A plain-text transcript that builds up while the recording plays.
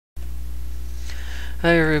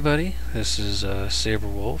Hi everybody, this is Saber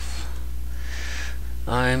Wolf.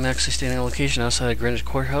 I'm actually standing on location outside Greenwich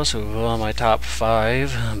Courthouse with my top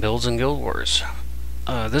 5 builds in Guild Wars.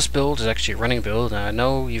 This build is actually a running build, and I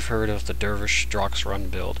know you've heard of the Dervish Drox run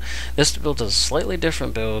build. This build is a slightly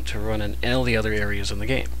different build to run in all the other areas in the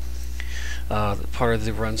game. Part of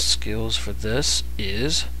the run skills for this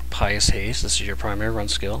is Pious Haste, this is your primary run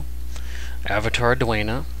skill, Avatar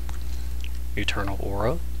Dwayna, Eternal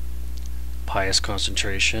Aura, Pious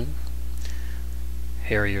Concentration,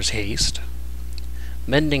 Harrier's Haste,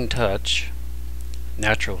 Mending Touch,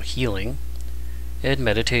 Natural Healing, and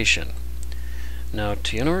Meditation. Now,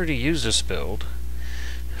 in order to use this build,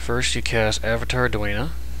 first you cast Avatar Dwayna,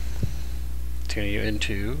 turn you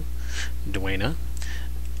into Dwayna,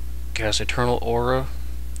 cast Eternal Aura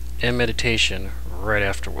and Meditation right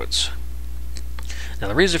afterwards. Now,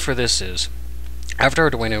 the reason for this is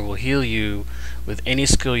Avatar Dwayna will heal you with any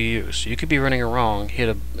skill you use. You could be running along, hit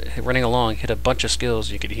a bunch of skills,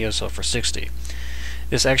 and you could heal yourself for 60.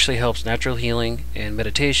 This actually helps Natural Healing and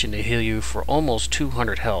Meditation to heal you for almost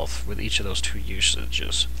 200 health with each of those 2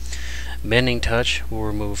 usages. Mending Touch will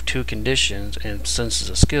remove 2 conditions, and since it's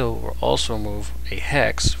a skill, will also remove a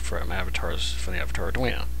hex from the Avatar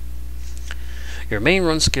Dwayna. Your main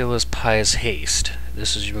run skill is Pious Haste.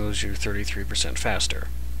 This moves you 33% faster.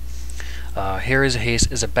 Harry's Haste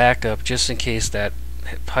is a backup just in case that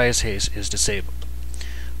Pious Haste is disabled.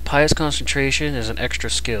 Pious Concentration is an extra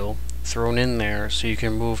skill thrown in there so you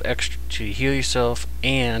can move extra to heal yourself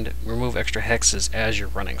and remove extra hexes as you're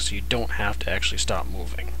running, so you don't have to actually stop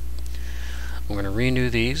moving. I'm going to renew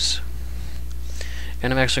these,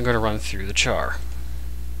 and I'm actually going to run through the char.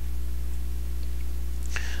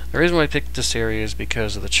 The reason why I picked this area is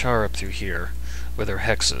because of the char up through here with their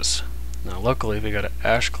hexes. Now luckily we got an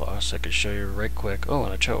Ash Claw, so I can show you right quick. Oh,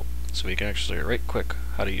 and a choke, so we can actually show you right quick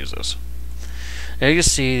how to use this. Now you can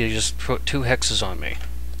see they just put 2 hexes on me.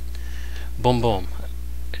 Boom boom.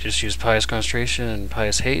 I just used Pious Concentration and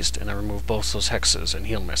Pious Haste, and I removed both those hexes and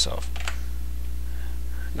healed myself.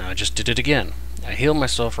 Now I just did it again. I healed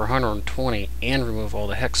myself for 120 and removed all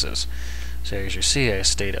the hexes. So as you see, I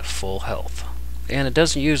stayed at full health. And it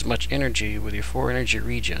doesn't use much energy with your 4 energy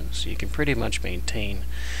regen, so you can pretty much maintain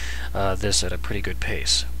this at a pretty good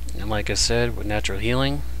pace. And like I said, with Natural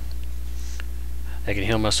Healing, I can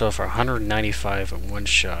heal myself for 195 in one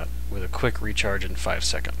shot with a quick recharge in 5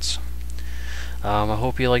 seconds. I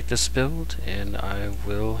hope you like this build, and I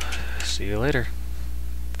will see you later.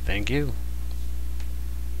 Thank you.